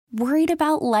Worried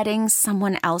about letting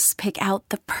someone else pick out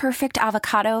the perfect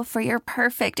avocado for your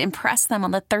perfect impress them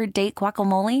on the third date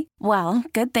guacamole? Well,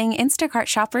 good thing Instacart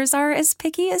shoppers are as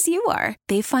picky as you are.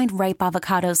 They find ripe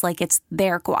avocados like it's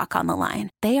their guac on the line.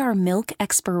 They are milk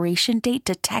expiration date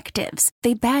detectives.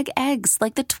 They bag eggs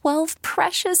like the 12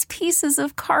 precious pieces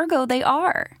of cargo they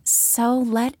are. So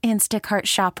let Instacart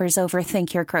shoppers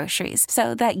overthink your groceries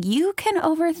so that you can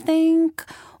overthink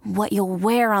what you'll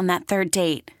wear on that third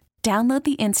date. Download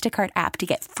the Instacart app to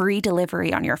get free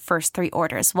delivery on your first 3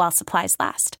 orders while supplies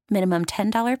last. Minimum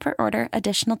 $10 per order.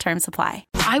 Additional terms apply.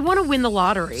 I want to win the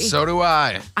lottery. So do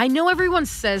I. I know everyone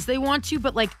says they want to,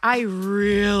 but I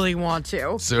really want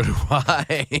to. So do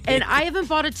I. And I haven't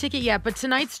bought a ticket yet, but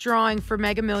tonight's drawing for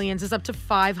Mega Millions is up to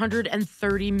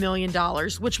 $530 million,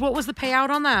 what was the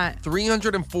payout on that?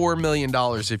 $304 million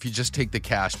if you just take the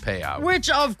cash payout. Which,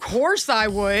 of course, I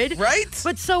would. Right?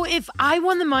 But so if I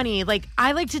won the money,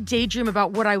 I like to daydream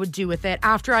about what I would do with it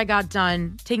after I got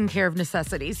done taking care of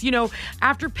necessities.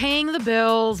 After paying the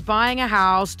bills, buying a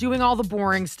house, doing all the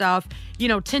boring stuff,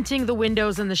 tinting the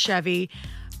windows in the Chevy.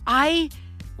 I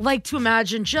like to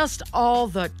imagine just all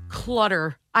the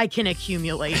clutter I can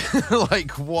accumulate.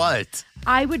 Like what?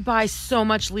 I would buy so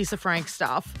much Lisa Frank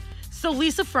stuff. So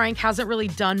Lisa Frank hasn't really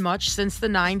done much since the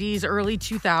 90s, early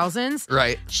 2000s.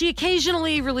 Right. She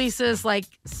occasionally releases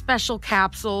special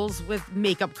capsules with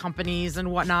makeup companies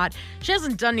and whatnot. She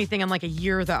hasn't done anything in a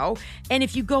year though. And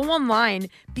if you go online,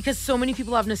 because so many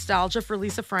people have nostalgia for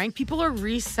Lisa Frank, people are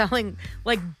reselling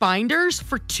binders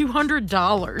for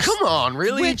 $200. Come on,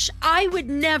 really? Which I would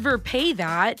never pay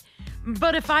that.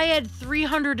 But if I had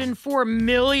 $304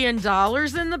 million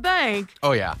in the bank.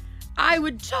 Oh, yeah. I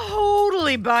would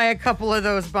totally buy a couple of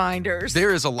those binders.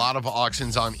 There is a lot of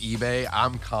auctions on eBay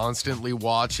I'm constantly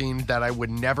watching that I would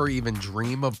never even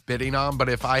dream of bidding on. But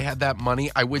if I had that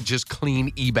money, I would just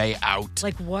clean eBay out.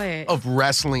 Like what? Of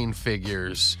wrestling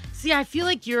figures. See, I feel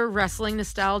like your wrestling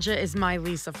nostalgia is my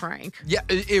Lisa Frank. Yeah,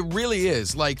 it really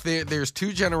is. There's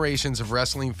 2 generations of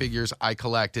wrestling figures I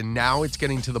collect, and now it's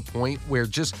getting to the point where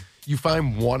just you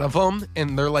find one of them,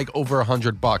 and they're over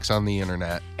 $100 on the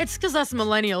internet. It's because us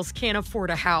millennials can't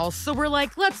afford a house, so we're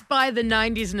let's buy the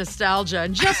 90s nostalgia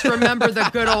and just remember the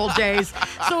good old days.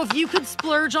 So if you could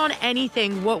splurge on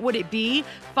anything, what would it be?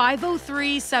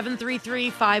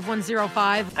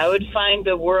 503-733-5105. I would find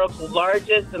the world's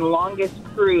largest and longest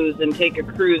cruise and take a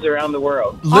cruise around the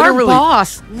world. Our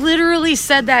boss literally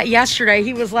said that yesterday.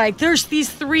 He was like, there's these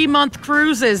 3-month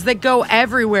cruises that go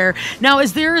everywhere. Now,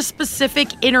 is there a specific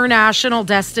international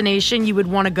destination you would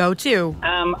want to go to?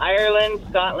 Ireland,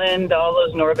 Scotland, all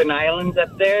those northern islands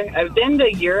up there. I've been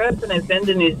to Europe and I've been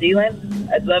to New Zealand.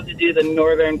 I'd love to do the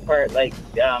northern part,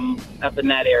 up in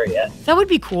that area. That would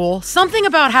be cool. Something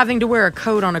about having to wear a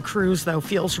coat on a cruise, though,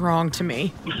 feels wrong to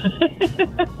me.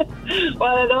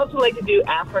 Well, I'd also like to do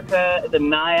Africa, the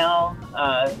Nile.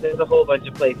 There's a whole bunch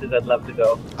of places I'd love to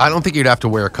go. I don't think you'd have to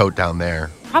wear a coat down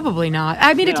there. Probably not.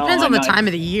 I mean, it depends on the time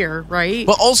of the year, right?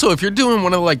 But also, if you're doing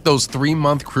one of those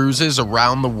 3-month cruises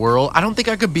around the world, I don't think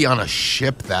I could be on a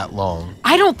ship that long.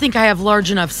 I don't think I have large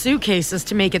enough suitcases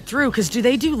to make it through, because do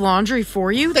they do laundry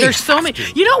for you? There's so many.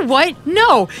 You know what?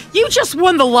 No, you just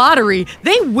won the lottery.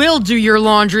 They will do your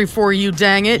laundry for you,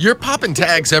 dang it. You're popping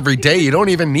tags every day. You don't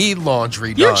even need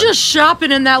laundry done. You're just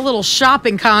shopping in that little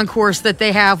shopping concourse that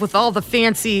they have with all the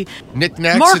fancy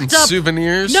knickknacks and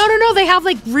souvenirs. No. They have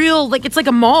real, it's like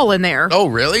a mall in there. Oh,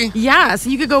 really? Yeah, so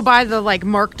you could go buy the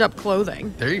marked up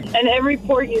clothing. There you go. And every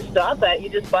port you stop at, you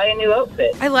just buy a new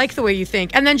outfit. I like the way you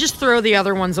think. And then just throw the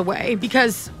other ones away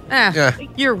because,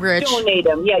 you're rich. Donate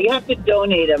them. Yeah, you have to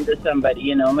donate them to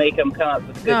somebody, make them come up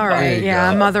with good All right,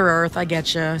 stuff. Mother Earth, I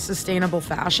get you. Sustainable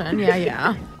fashion.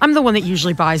 Yeah. I'm the one that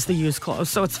usually buys the used clothes,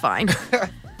 so it's fine.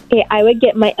 Okay, I would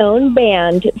get my own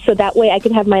band so that way I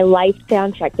could have my life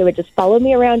soundtrack. They would just follow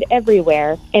me around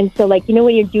everywhere. And so,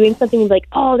 when you're doing something, you're like,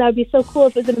 oh, that would be so cool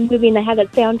if it was in a movie and I had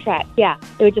that soundtrack. Yeah,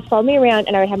 they would just follow me around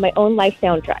and I would have my own life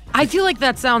soundtrack. I feel like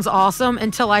that sounds awesome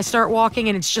until I start walking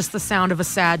and it's just the sound of a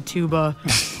sad tuba.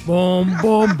 Boom,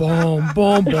 boom, boom,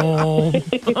 boom, boom.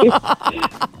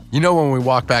 When we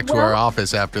walk back to our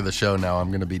office after the show now,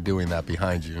 I'm going to be doing that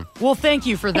behind you. Well, thank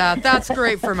you for that. That's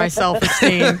great for my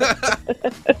self-esteem.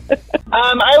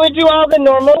 I would do all the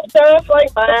normal stuff,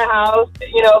 like buy a house,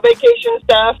 vacation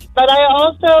stuff. But I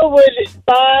also would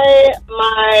buy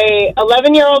my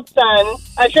 11-year-old son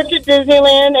a trip to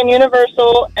Disneyland and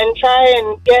Universal and try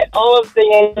and get all of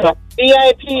the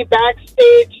VIP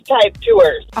backstage type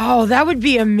tours. Oh, that would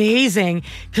be amazing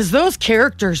because those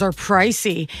characters are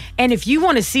pricey. And if you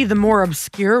want to see the more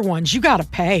obscure ones, you got to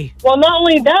pay. Well, not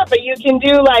only that, but you can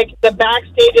do like the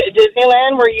backstage at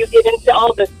Disneyland where you get into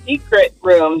all the secret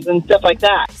rooms and stuff like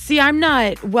that. See, I'm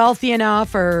not wealthy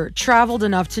enough or traveled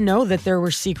enough to know that there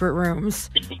were secret rooms.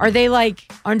 Are they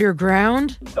like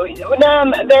underground?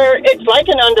 It's like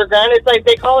an underground. It's like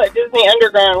they call it Disney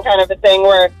Underground kind of a thing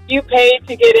where you pay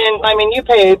to get in. I mean, you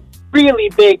pay really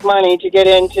big money to get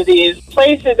into these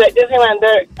places at Disneyland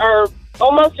that are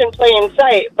almost in plain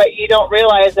sight, but you don't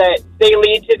realize that they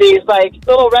lead to these like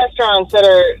little restaurants that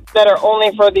are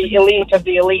only for the elite of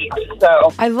the elite.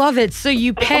 So I love it. So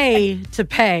you pay to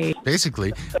pay.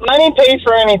 Basically. Money pays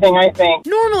for anything, I think.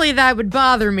 Normally that would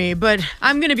bother me, but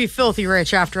I'm going to be filthy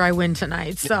rich after I win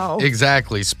tonight. So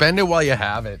Exactly. Spend it while you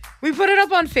have it. We put it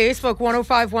up on Facebook,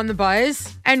 105.1 The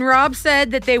Buzz, and Rob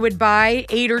said that they would buy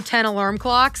 8 or 10 alarm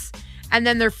clocks. And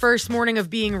then their first morning of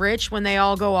being rich, when they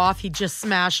all go off, he'd just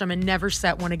smash them and never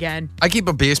set one again. I keep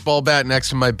a baseball bat next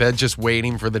to my bed just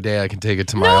waiting for the day I can take it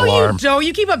to my alarm. No, you don't.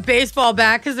 You keep a baseball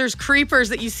bat because there's creepers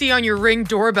that you see on your Ring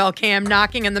doorbell cam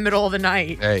knocking in the middle of the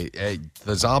night. Hey,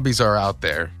 the zombies are out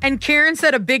there. And Karen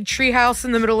said a big treehouse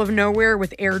in the middle of nowhere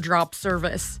with airdrop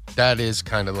service. That is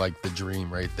kind of like the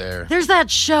dream right there. There's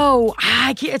that show.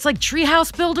 It's like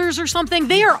Treehouse Builders or something.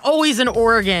 They are always in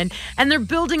Oregon, and they're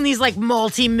building these like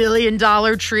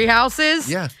multi-million-dollar tree houses.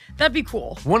 Yeah. That'd be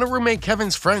cool. One of roommate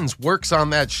Kevin's friends works on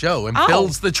that show and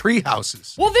builds the tree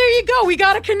houses. Well, there you go. We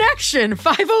got a connection.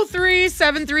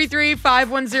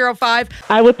 503-733-5105.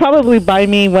 I would probably buy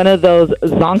me one of those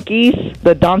zonkies,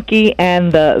 the donkey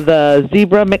and the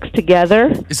zebra mixed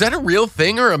together. Is that a real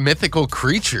thing or a mythical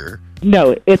creature?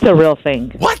 No, it's a real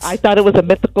thing. What? I thought it was a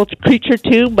mythical creature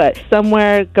too, but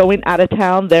somewhere going out of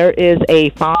town, there is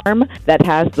a farm that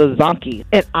has the zonkey,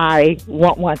 and I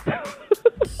want one.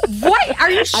 What? Are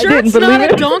you sure it's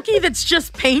not a donkey that's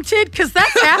just painted? Because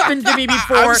that's happened to me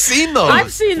before. I've seen those.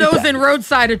 I've seen those in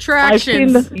roadside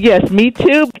attractions. Yes, me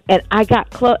too. And I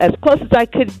got as close as I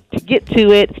could to get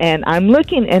to it, and I'm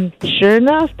looking, and sure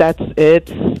enough, they're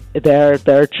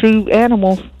true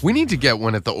animals. We need to get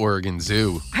one at the Oregon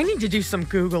Zoo. I need to do some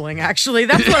Googling, actually.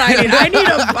 That's what I need. I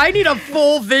need a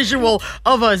full visual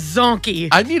of a zonkey.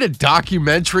 I need a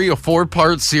documentary, a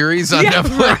 4-part series on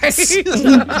Netflix.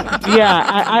 Right. Yeah,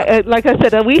 I like I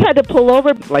said, we had to pull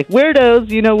over like weirdos.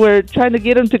 You know, we're trying to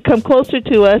get them to come closer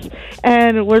to us,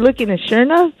 and we're looking, and sure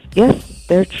enough, yes,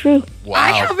 they're true. Wow.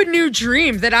 I have a new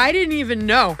dream that I didn't even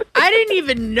know. I didn't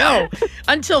even know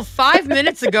until 5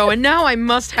 minutes ago, and now I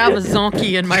must have a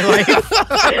zonkey in my life.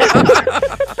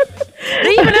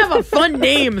 They even have a fun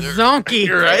name, Zonkey.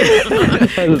 You're right.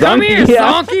 Come here,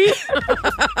 Zonkey.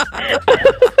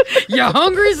 You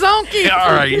hungry, Zonkey? Yeah,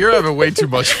 all right, you're having way too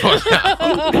much fun now.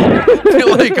 I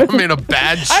feel like I'm in a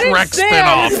bad Shrek spinoff.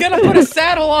 I was going to put a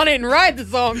saddle on it and ride the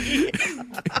Zonkey.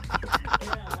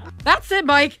 That's it,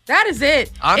 Mike. That is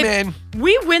it. I'm in.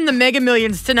 We win the Mega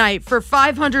Millions tonight for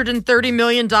 $530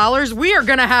 million. We are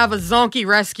going to have a Zonkey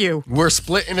rescue. We're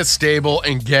splitting a stable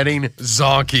and getting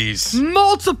zonkies.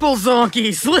 Multiple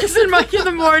zonkies. Listen, Mike in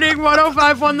the Morning,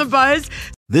 105.1 The Buzz.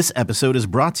 This episode is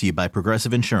brought to you by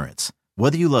Progressive Insurance.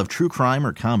 Whether you love true crime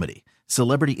or comedy,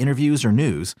 celebrity interviews or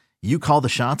news, you call the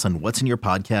shots on what's in your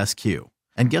podcast queue.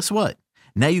 And guess what?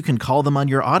 Now you can call them on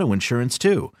your auto insurance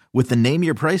too with the Name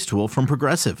Your Price tool from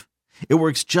Progressive. It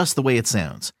works just the way it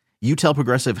sounds. You tell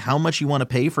Progressive how much you want to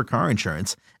pay for car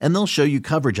insurance, and they'll show you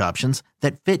coverage options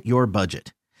that fit your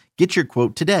budget. Get your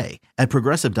quote today at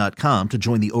Progressive.com to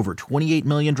join the over 28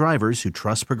 million drivers who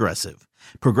trust Progressive.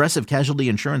 Progressive Casualty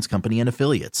Insurance Company and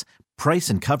Affiliates.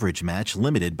 Price and coverage match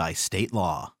limited by state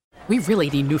law. We really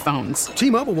need new phones.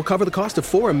 T-Mobile will cover the cost of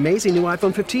 4 amazing new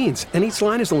iPhone 15s, and each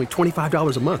line is only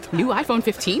 $25 a month. New iPhone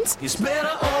 15s? It's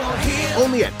better over here.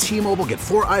 Only at T-Mobile, get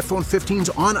 4 iPhone 15s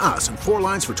on us and 4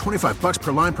 lines for $25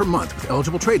 per line per month with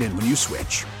eligible trade-in when you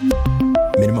switch.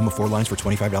 Minimum of 4 lines for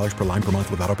 $25 per line per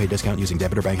month with autopay discount using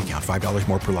debit or bank account. $5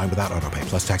 more per line without autopay,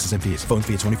 plus taxes and fees. Phone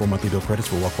fee at 24 monthly bill credits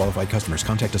for well-qualified customers.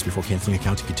 Contact us before canceling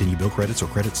account to continue bill credits or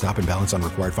credit stop and balance on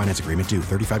required finance agreement due.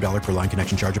 $35 per line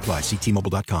connection charge applies. See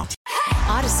T-Mobile.com.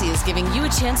 Odyssey is giving you a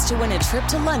chance to win a trip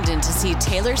to London to see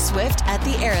Taylor Swift at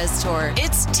the Eras Tour.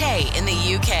 It's Tay in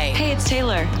the UK. Hey, it's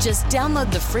Taylor. Just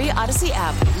download the free Odyssey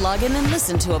app, log in and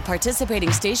listen to a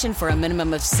participating station for a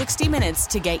minimum of 60 minutes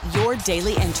to get your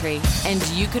daily entry. And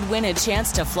you could win a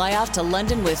chance to fly off to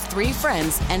London with 3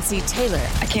 friends and see Taylor.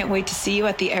 I can't wait to see you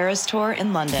at the Eras Tour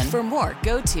in London. For more,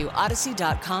 go to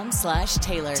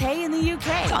odyssey.com/Taylor. Tay in the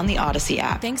UK. It's on the Odyssey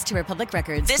app. Thanks to Republic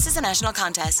Records. This is a national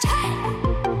contest.